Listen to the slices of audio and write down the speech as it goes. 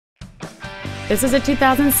This is a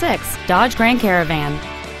 2006 Dodge Grand Caravan.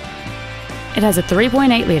 It has a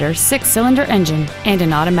 3.8-liter six-cylinder engine and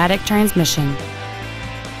an automatic transmission.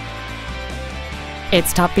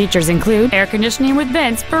 Its top features include air conditioning with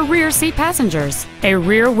vents for rear seat passengers, a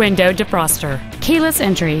rear window defroster, keyless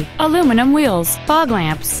entry, aluminum wheels, fog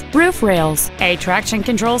lamps, roof rails, a traction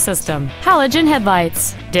control system, halogen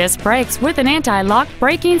headlights, disc brakes with an anti-lock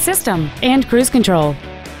braking system, and cruise control.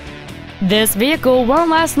 This vehicle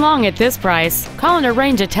won't last long at this price. Call and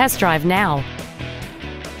arrange a test drive now.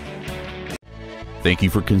 Thank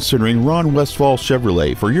you for considering Ron Westphal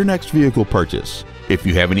Chevrolet for your next vehicle purchase. If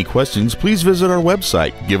you have any questions, please visit our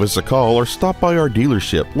website, give us a call, or stop by our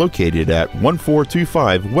dealership located at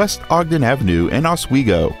 1425 West Ogden Avenue in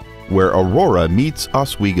Oswego, where Aurora meets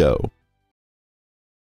Oswego.